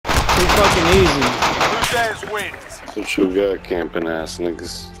too fucking easy. Who dares wins? What you got, camping ass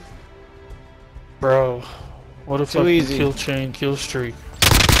niggas? Bro, what a Too fucking easy. kill chain, kill streak.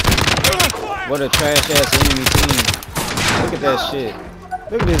 What a trash ass enemy team. Look at that shit.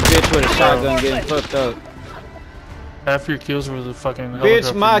 Look at this bitch with a shotgun getting fucked up. Half your kills were the fucking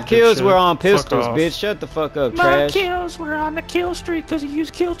Bitch, my kills were on pistols, off. bitch. Shut the fuck up, My trash. kills were on the kill streak because he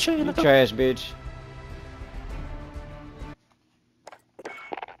used kill chain. You trash, bitch.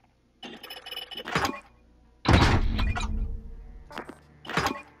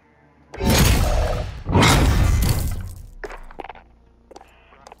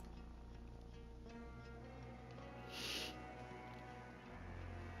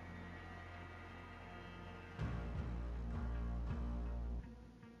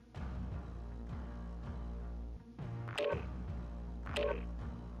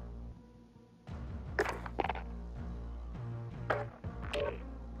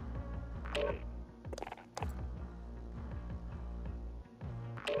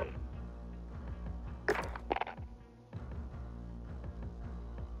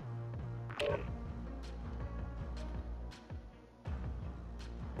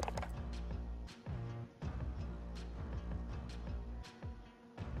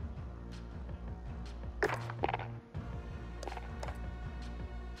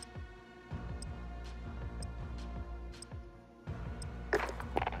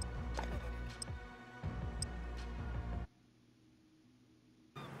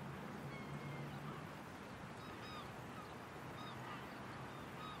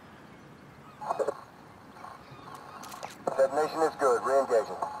 Detonation is good.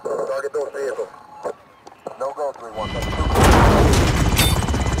 Re-engaging. Target those vehicles. No go, 3-1.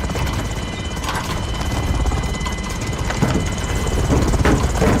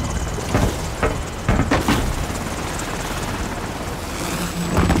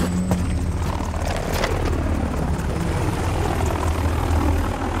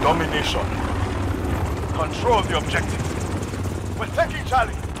 Domination. Control the objective. We're taking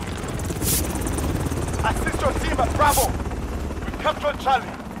Charlie. Assist your team at Bravo. We've captured Charlie.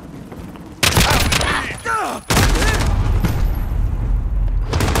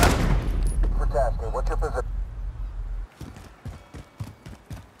 For tasking, what's your position?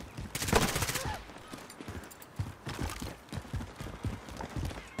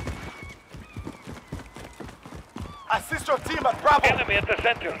 Assist your team at Bravo. Enemy at the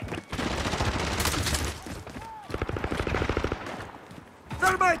center.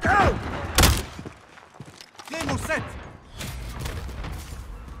 Thermite out! Demo set!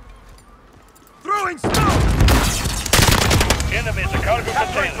 Throwing smoke! Enemy at the cargo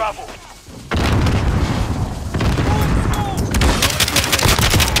Capturing container. Bravo.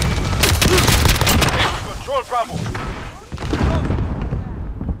 Control Bravo.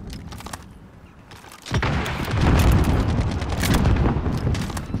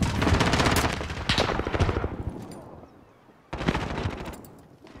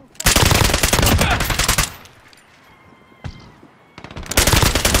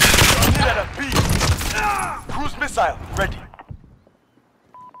 Cruise missile ready.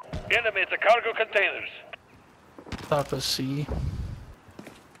 Enemy at the cargo containers. Top of C.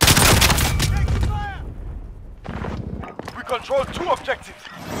 We control 2 objectives.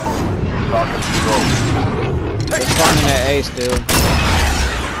 They're spawning at A still.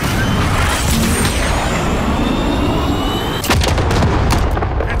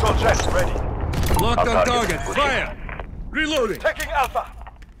 Little jet ready. Locked on target. Fire! Reloading! Taking Alpha.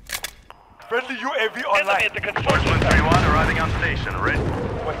 Friendly UAV Enemy online. at the construction site. 3-1 arriving on station. Ready.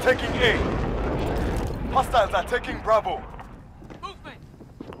 We're taking A. Hostiles are taking Bravo.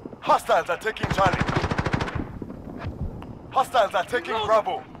 Hostiles are taking Charlie. Hostiles are taking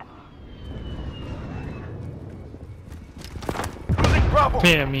Bravo. Losing Bravo.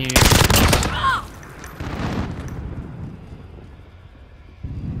 Damn you.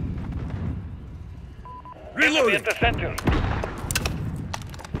 Enemy at the center.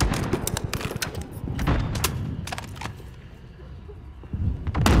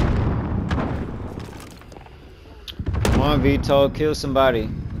 Come on, VTOL, kill somebody.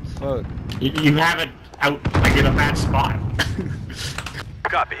 What the fuck? You have it out like in a bad spot.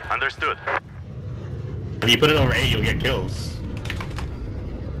 Copy. Understood. If you put it over A, you'll get kills.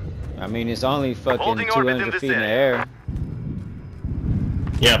 I mean, it's only fucking Holding orbit in 200 this feet in the area. air.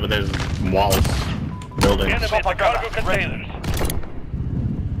 Yeah, but there's walls, buildings. Enemy at the cargo containers.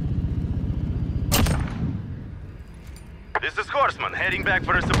 This is Horseman, heading back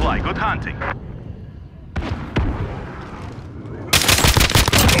for a supply. Good hunting.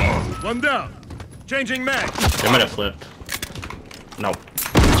 One down. Changing mag. They might have flipped. Nope.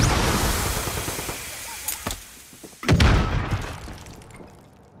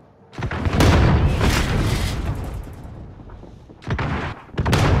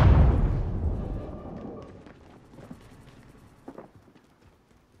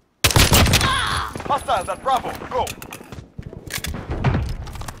 Hostiles at Bravo. Go.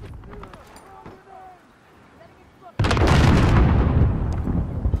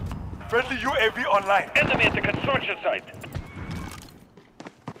 Friendly UAV online. Enemy at the construction site.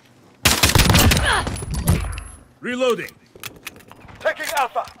 Reloading. Taking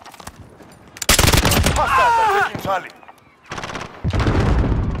Alpha. Hostiles are taking Charlie.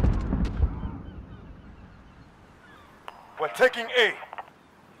 We're taking A.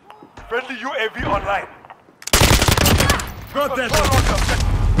 Friendly UAV online. Got that. Control on the objective.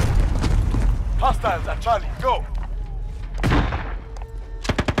 Hostiles at Charlie. Go.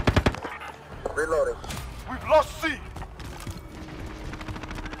 Reloading. We've lost C.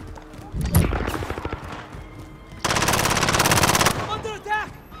 Under attack.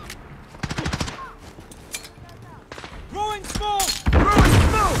 Throwing smoke. Throwing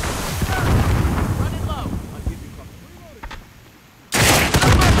smoke. Running low. I'll give you cover.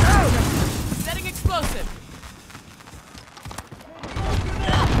 Setting explosive.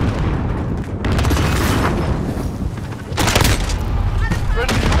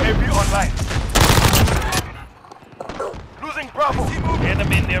 Friendly UAV online. Losing Bravo.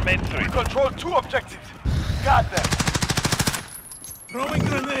 Enemy near Main We Street. control 2 objectives. Got them. Throwing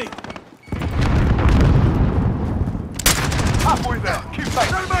grenade. Halfway there. Keep tight.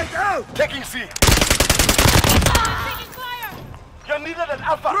 Thermite out. Taking C. Taking fire. You're needed at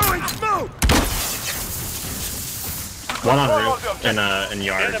Alpha. Throwing smoke. One on Control all roof the objectives. in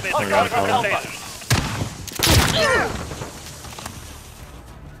yard. Enemy at Like the around cargo the corner. containers.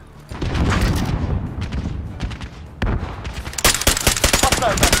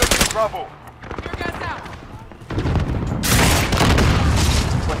 Hostiles are taking Bravo. Your guys out.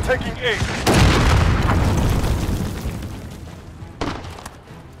 We're taking A.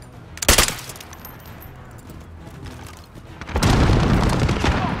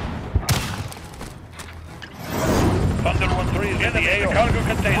 Thunder 1-3 is in the AO. Cargo We're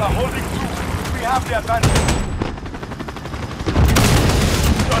container. holding 2. We have the advantage.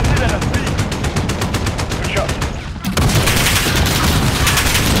 You're needed at B. Good shot.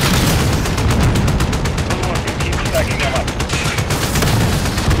 Good work. You keep stacking them up.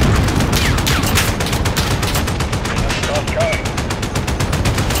 That's going.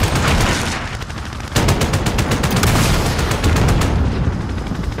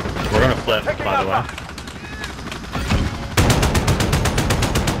 We're gonna flip, Taking by the way. Alpha.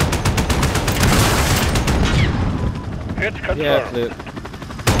 Hit confirmed. Yeah, flip.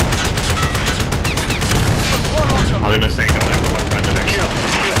 I was gonna say, don't ever watch my next show.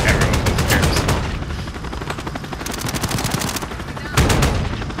 Everyone cares.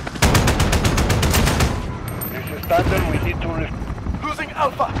 This is Thunder. We need to Losing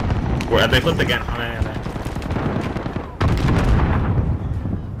Alpha. Where they flipped again? Oh, yeah, yeah.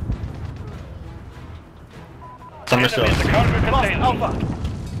 Some are still. Enemy at the cargo Lost container. Alpha.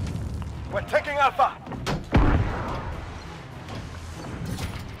 We're taking Alpha.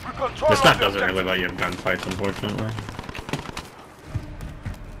 We control This all map the doesn't really objectives. let you have gunfights, unfortunately.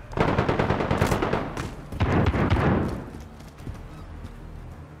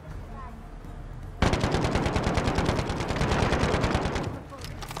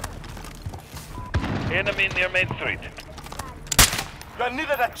 Enemy near Main Street. You're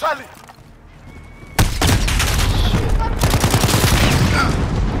needed at Charlie.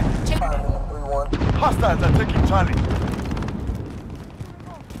 Hostiles are taking Charlie.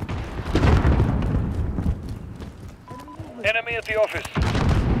 Enemy at the office.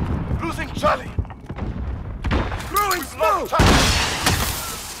 Losing Charlie. Throwing Lost smoke. Charlie.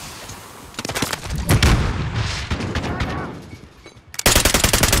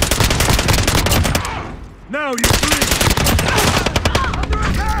 Now you free. Under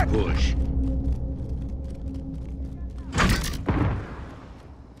attack. Push.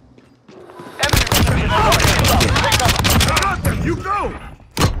 Enemy Got them. You go.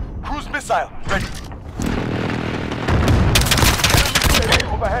 cruise missile ready. Enemy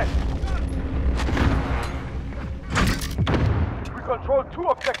overhead. We control 2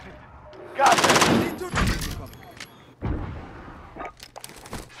 objectives. Got them.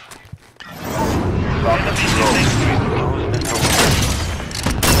 Enemy near Main Street.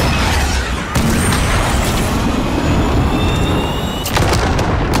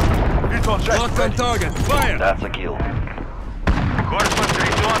 Lethal jet Locked on ready. target. Fire. That's a kill. Corpsman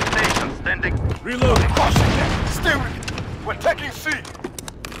 3-2 on station. Standing. Reloading. Caution there. Stay with it. We're taking C.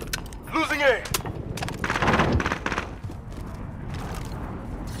 Losing A.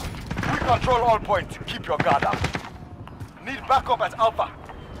 We control all points. Keep your guard up. Need backup at Alpha.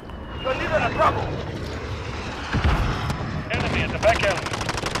 You're needed at Bravo. Enemy at the back alley.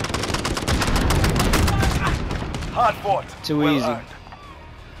 Hard fought. Too Well easy. earned.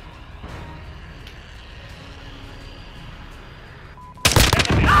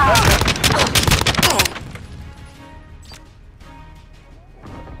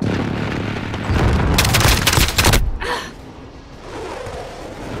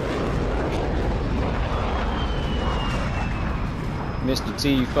 Mr.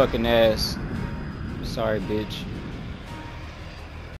 T, you fucking ass. Sorry, bitch.